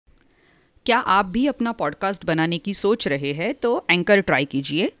क्या आप भी अपना पॉडकास्ट बनाने की सोच रहे हैं तो एंकर ट्राई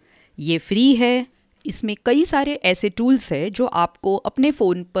कीजिए। ये फ्री है। इसमें कई सारे ऐसे टूल्स हैं जो आपको अपने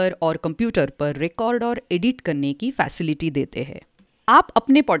फ़ोन पर और कंप्यूटर पर रिकॉर्ड और एडिट करने की फैसिलिटी देते हैं। आप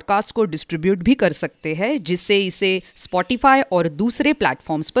अपने पॉडकास्ट को डिस्ट्रीब्यूट भी कर सकते हैं जिससे इसे स्पॉटिफाई और दूसरे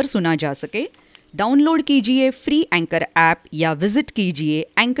प्लेटफॉर्म्स पर सुना जा सके। डाउनलोड कीजिए फ्री एंकर ऐप या विजिट कीजिए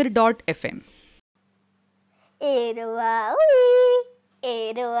anchor.fm।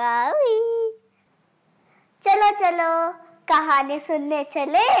 एरवावी चलो चलो कहानी सुनने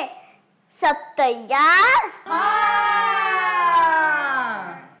चले। सब तैयार?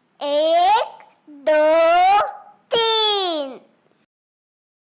 एक दो तीन।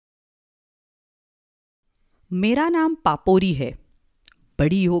 मेरा नाम पापोरी है।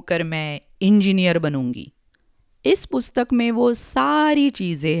 बड़ी होकर मैं इंजीनियर बनूंगी। इस पुस्तक में वो सारी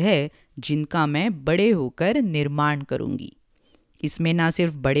चीज़ें हैं जिनका मैं बड़े होकर निर्माण करूंगी। इसमें ना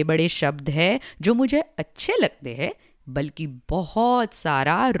सिर्फ बड़े बड़े शब्द हैं जो मुझे अच्छे लगते हैं, बल्कि बहुत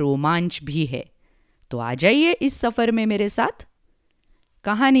सारा रोमांच भी है। तो आ जाइए इस सफ़र में मेरे साथ।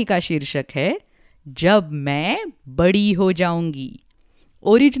 कहानी का शीर्षक है जब मैं बड़ी हो जाऊंगी।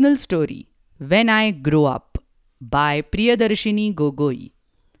 Original story when I grow up by Priyadarshini Gogoi.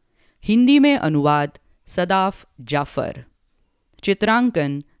 Hindi में अनुवाद सदाफ जाफर।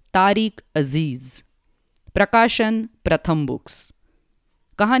 चित्रांकन तारिक अजीज। प्रकाशन प्रथम बुक्स।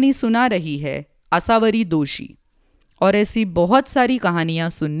 कहानी सुना रही है आसावरी दोषी। और ऐसी बहुत सारी कहानियाँ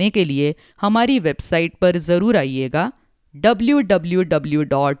सुनने के लिए हमारी वेबसाइट पर ज़रूर आइएगा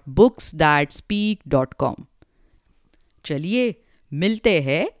www.booksthatspeak.com। चलिए मिलते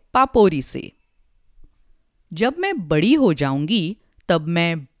हैं पापोरी से। जब मैं बड़ी हो जाऊंगी तब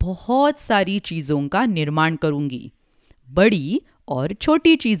मैं बहुत सारी चीज़ों का निर्माण करूंगी। बड़ी और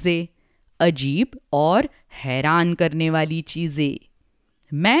छोटी चीज़ें, अजीब और हैरान करने वाली चीज़ें।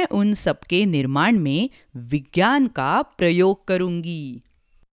 मैं उन सब के निर्माण में विज्ञान का प्रयोग करूंगी।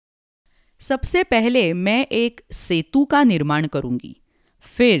 सबसे पहले मैं एक सेतु का निर्माण करूंगी।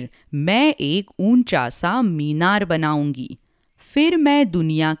 फिर मैं एक ऊंचा सा मीनार बनाऊंगी। फिर मैं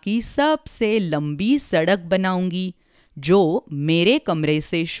दुनिया की सबसे लंबी सड़क बनाऊंगी जो मेरे कमरे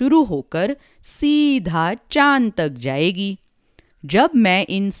से शुरू होकर सीधा चांद तक जाएगी। जब मैं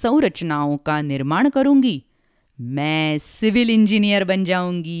इन संरचनाओं का निर्माण करूंगी, मैं सिविल इंजीनियर बन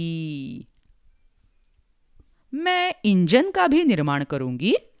जाऊंगी। मैं इंजन का भी निर्माण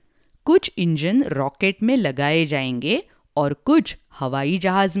करूंगी। कुछ इंजन रॉकेट में लगाए जाएंगे और कुछ हवाई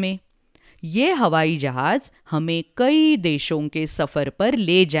जहाज में। ये हवाई जहाज हमें कई देशों के सफर पर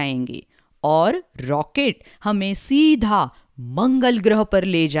ले जाएंगे और रॉकेट हमें सीधा मंगल ग्रह पर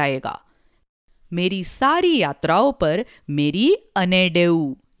ले जाएगा। मेरी सारी यात्राओं पर मेरी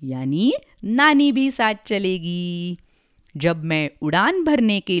अनेडेऊ यानी नानी भी साथ चलेगी। जब मैं उड़ान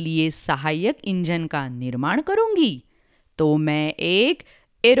भरने के लिए सहायक इंजन का निर्माण करूंगी तो मैं एक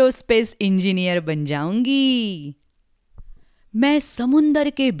एरोस्पेस इंजीनियर बन जाऊंगी। मैं समुंदर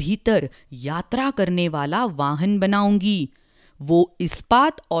के भीतर यात्रा करने वाला वाहन बनाऊंगी। वो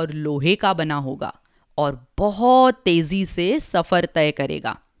इस्पात और लोहे का बना होगा और बहुत तेजी से सफर तय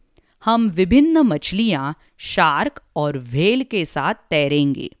करेगा। हम विभिन्न मछलियां, शार्क और व्हेल के साथ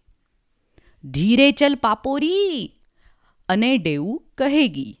तैरेंगे। धीरे चल पापोरी, अनेडेऊ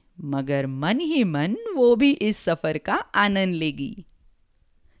कहेगी, मगर मन ही मन वो भी इस सफर का आनंद लेगी।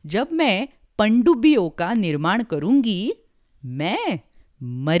 जब मैं पनडुब्बियों का निर्माण करूंगी, मैं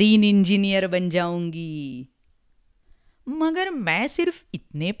मरीन इंजीनियर बन जाऊंगी। मगर मैं सिर्फ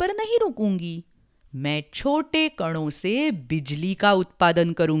इतने पर नहीं रुकूंगी। मैं छोटे कणों से बिजली का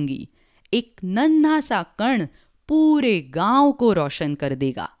उत्पादन करूंगी। एक नन्हा सा कण पूरे गांव को रोशन कर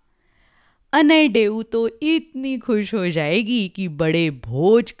देगा। अनेडेऊ तो इतनी खुश हो जाएगी कि बड़े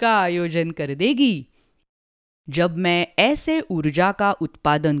भोज का आयोजन कर देगी। जब मैं ऐसे ऊर्जा का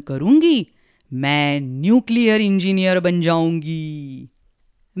उत्पादन करूंगी, मैं न्यूक्लियर इंजीनियर बन जाऊंगी।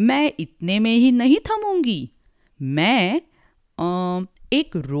 मैं इतने में ही नहीं थमूंगी। मैं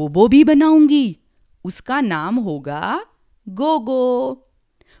एक रोबो भी बनाऊंगी। उसका नाम होगा गोगो।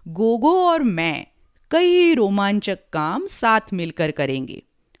 गोगो और मैं कई रोमांचक काम साथ मिलकर करेंगे।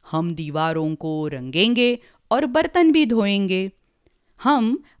 हम दीवारों को रंगेंगे और बर्तन भी धोएंगे।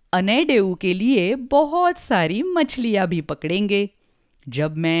 हम अनेडेऊ के लिए बहुत सारी मछलियां भी पकड़ेंगे।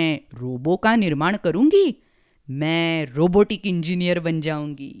 जब मैं रोबो का निर्माण करूंगी, मैं रोबोटिक इंजीनियर बन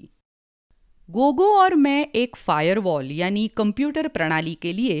जाऊंगी। गोगो और मैं एक फायरवॉल यानी कंप्यूटर प्रणाली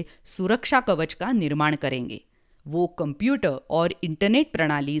के लिए सुरक्षा कवच का निर्माण करेंगे। वो कंप्यूटर और इंटरनेट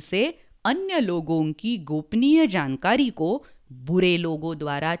प्रणाली से अन्य लोगों की गोपनीय जानकारी को बुरे लोगों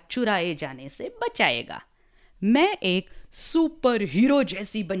द्वारा चुराए जाने से बचाएगा। मैं एक सुपर हीरो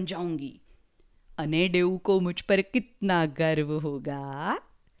जैसी बन जाऊंगी। अनेडेऊ को मुझ पर कितना गर्व होगा।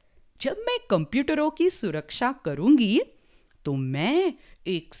 जब मैं कंप्यूटरों की सुरक्षा करूंगी तो मैं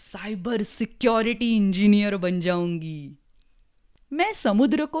एक साइबर सिक्योरिटी इंजीनियर बन जाऊंगी। मैं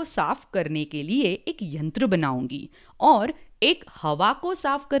समुद्र को साफ करने के लिए एक यंत्र बनाऊंगी और एक हवा को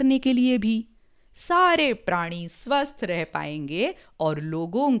साफ करने के लिए भी। सारे प्राणी स्वस्थ रह पाएंगे और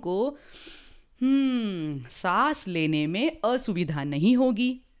लोगों को सांस लेने में असुविधा नहीं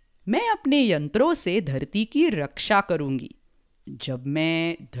होगी। मैं अपने यंत्रों से धरती की रक्षा करूंगी। जब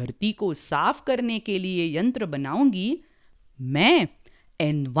मैं धरती को साफ करने के लिए यंत्र बनाऊंगी, मैं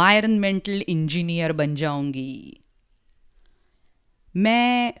एनवायरमेंटल इंजीनियर बन जाऊंगी।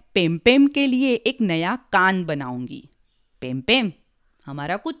 मैं पेमपेम के लिए एक नया कान बनाऊंगी। पेमपेम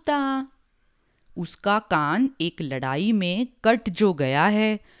हमारा कुत्ता, उसका कान एक लड़ाई में कट जो गया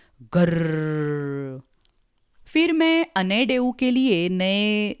है, गर्र। फिर मैं अनेडेऊ के लिए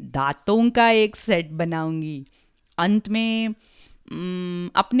नए दांतों का एक सेट बनाऊंगी। अंत में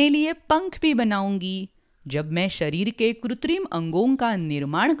अपने लिए पंख भी बनाऊंगी। जब मैं शरीर के कृत्रिम अंगों का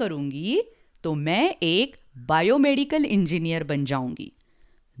निर्माण करूंगी तो मैं एक बायोमेडिकल इंजीनियर बन जाऊंगी।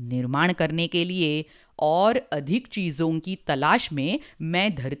 निर्माण करने के लिए और अधिक चीजों की तलाश में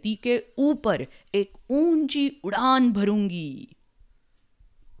मैं धरती के ऊपर एक ऊंची उड़ान भरूंगी।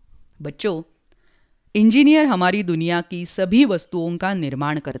 बच्चों, इंजीनियर हमारी दुनिया की सभी वस्तुओं का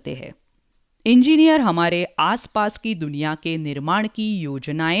निर्माण करते हैं। इंजीनियर हमारे आसपास की दुनिया के निर्माण की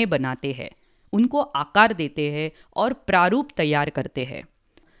योजनाएं बनाते हैं, उनको आकार देते हैं और प्रारूप तैयार करते हैं।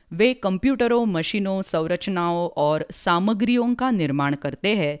 वे कंप्यूटरों, मशीनों, संरचनाओं और सामग्रियों का निर्माण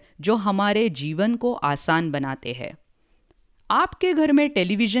करते हैं जो हमारे जीवन को आसान बनाते हैं। आपके घर में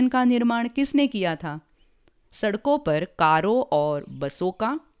टेलीविजन का निर्माण किसने किया था? सड़कों पर कारों और बसों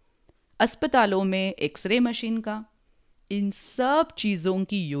का, अस्पतालों में एक्सरे मशीन का। इन सब चीजों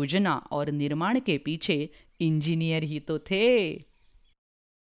की योजना और निर्माण के पीछे इंजीनियर ही तो थे।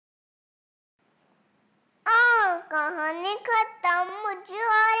 कहानी खत्म। मुझे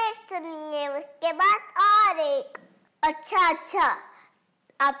और एक सुननी है, उसके बाद और एक। अच्छा,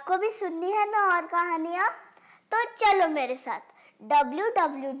 आपको भी सुननी है ना और कहानियाँ? तो चलो मेरे साथ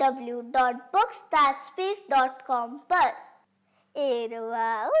www.booksthatspeak.com पर।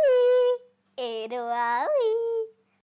 एरवावी, एरवावी।